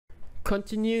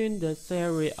Continuing the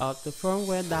series of the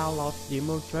firmware download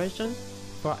demonstration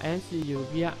for MCU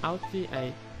via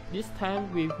RISC-V, this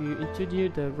time we will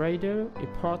introduce the rather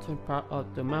important part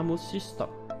of the Marmot system.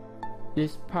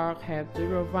 This part has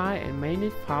zero byte and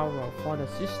manage power for the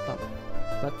system,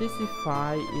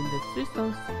 participate in the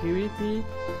system security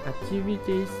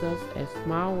activities such as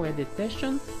malware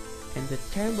detection and the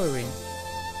tampering.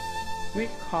 We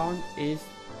call it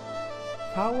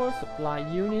power supply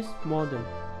unit model.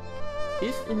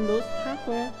 It includes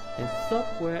hardware and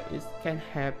software. It can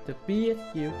help the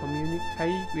PSU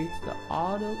communicate with the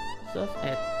other such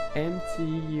as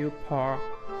MCU port,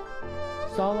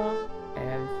 solar,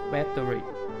 and battery.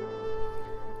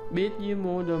 PSU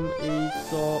modem is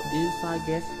stored inside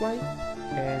gateway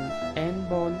and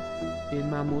endpoint in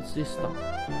Marmot system.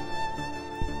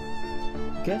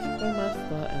 Gateway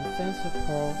master and sensor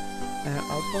port are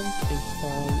often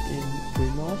installed in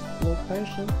remote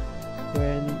locations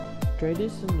when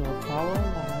traditional power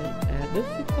lines are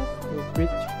difficult to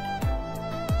reach,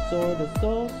 so the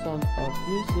solution of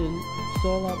using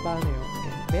solar panel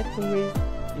and battery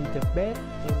is the best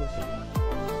solution.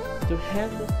 To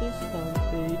have the system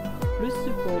be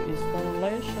flexible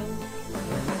installation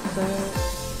and save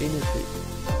energy.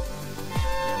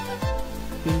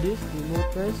 In this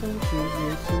demonstration, we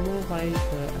will simulate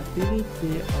the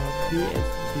ability of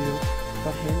PSU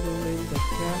for handling the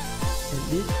gas and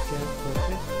discharge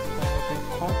process by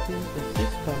recording the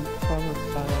system current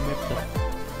parameter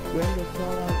when the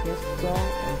solar gets strong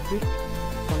and switch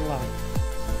sunlight.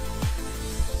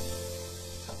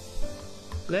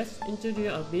 Let's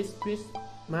introduce a bit with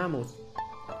Marmot.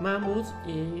 Marmot is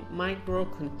a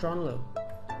microcontroller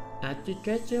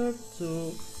architecture to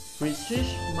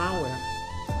resist malware,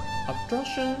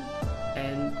 obstruction,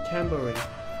 and tampering.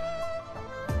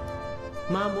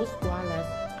 Marmot's wireless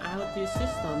IoT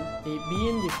system is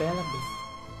being developed.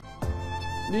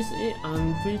 This is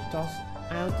an virtuous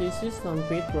IoT system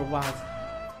which provides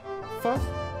first,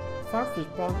 fast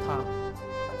response time,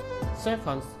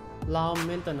 second, low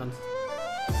maintenance,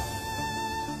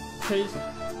 third,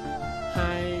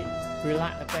 high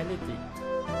reliability,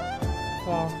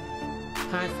 fourth,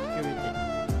 high security.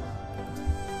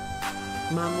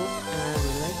 Marmot are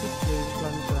relatively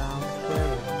ground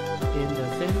in the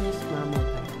same Marmot,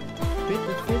 with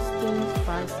the Christian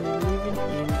spicy living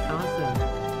in Asia,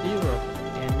 Europe,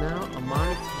 and now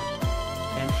America,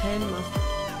 and handmade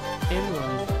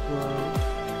emblems were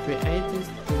created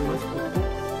to mass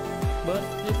produce, but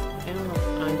this emblem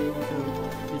added to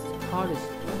discourage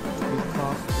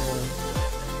because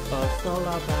the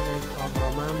solar panel of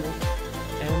Marmot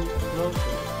and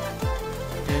broken,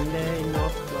 and they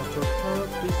not the proper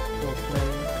physical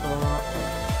plane or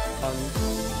an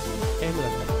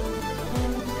emblem.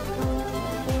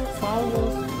 Power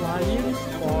supply units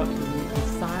are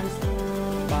designed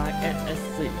by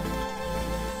SSC.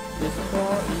 This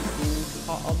board is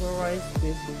cooperates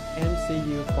with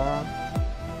MCU board,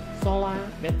 solar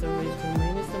battery to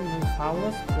manage the power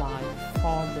supply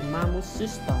for the Marmot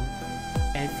system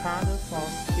and further for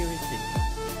security.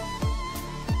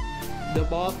 The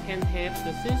board can help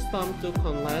the system to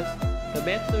collect the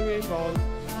battery volts,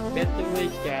 battery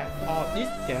gas, or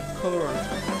discharge current.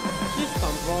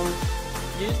 System volts,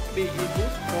 USB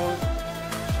input volts,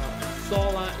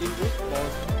 solar input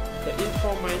volts. The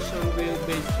information will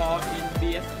be stored in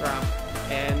PS RAM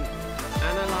and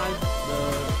analyze the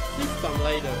system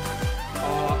later,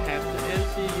 or have the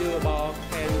MCU board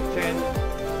can change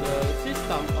the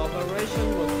system operation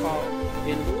record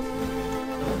in use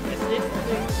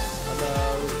existing the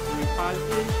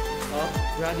frequency of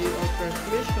radio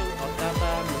transmission of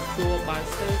data measured by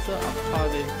sensor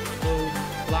according to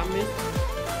climate,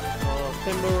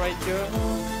 temperature,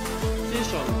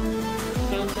 season,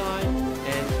 sunshine,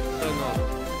 and signal.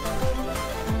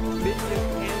 PSU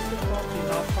can support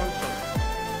the function.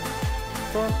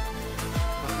 First,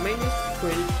 many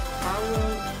grid power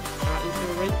are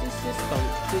integrated system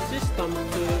to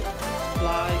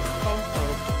supply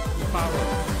constant power.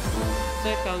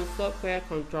 Second, software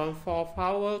control for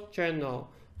power channel,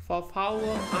 for power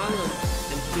island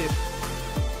and chip.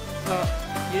 Third,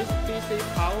 USB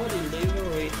power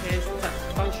delivery has that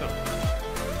function.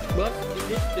 But in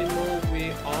this demo,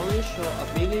 we only show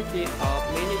ability of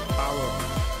manage power,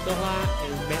 solar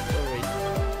and battery,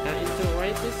 an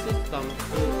integrated system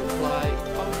to supply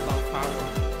constant power.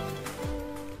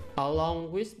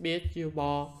 Along with PSU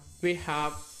board, we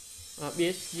have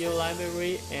PSU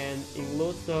library and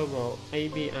include several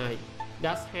API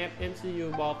that help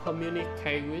MCU board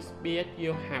communicate with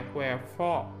PSU hardware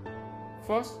for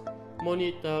first,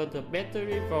 monitor the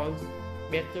battery volts,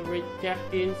 battery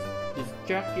check-ins,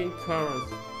 discharging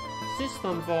currents,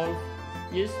 system volts,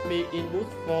 USB input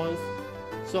phones,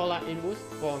 solar input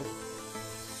phones.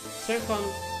 Second,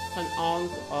 turn on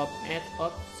or add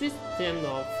up 6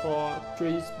 channel for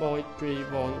 3.3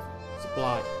 volt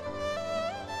supply.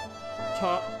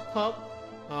 Third,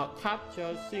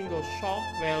 capture single short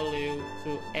value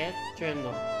to add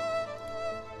channel.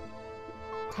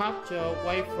 Capture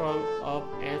waveform of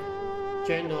add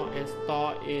channel and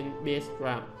store in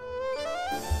background.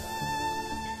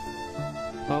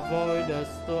 Avoid the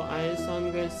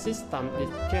storage system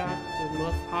discharge too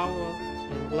much power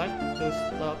and like to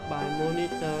stop by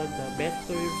monitor the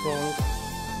battery volt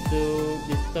to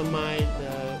determine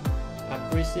the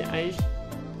appreciation,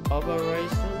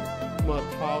 operation,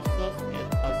 motor source and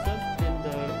adjusting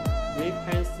the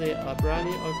frequency of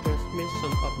radio or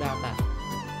transmission of data.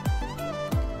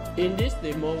 In this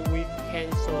demo, we can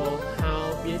show how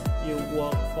PSU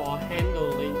work for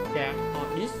handling jack or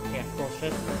discharge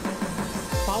processor.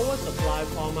 Power supply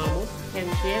for Marmot can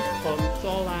get from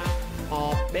solar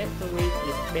or battery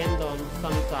depend on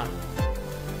sunshine.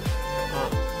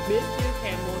 PSU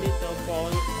can monitor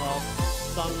phones of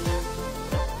sun,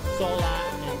 solar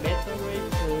and battery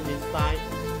to decide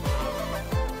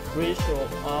ratio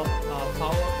of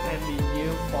power can be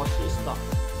used for system.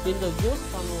 In the good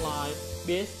sunlight,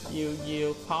 PSU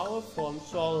yield power from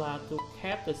solar to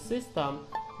keep the system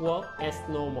work as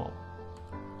normal.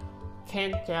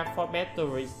 Can jack for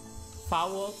batteries.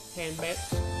 Power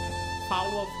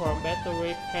from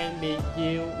battery can be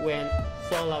used when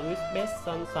solar with best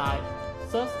sunshine,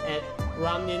 such as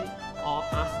running or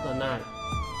after night.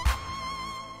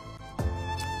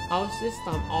 Our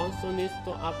system also needs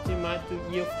to optimize to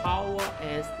yield power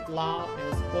as low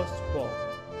as possible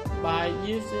by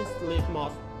using sleep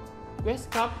mode.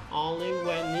 Wake up only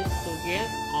when needs to get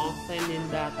or sending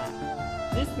data.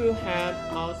 This will help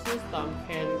our system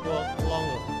can work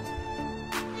longer.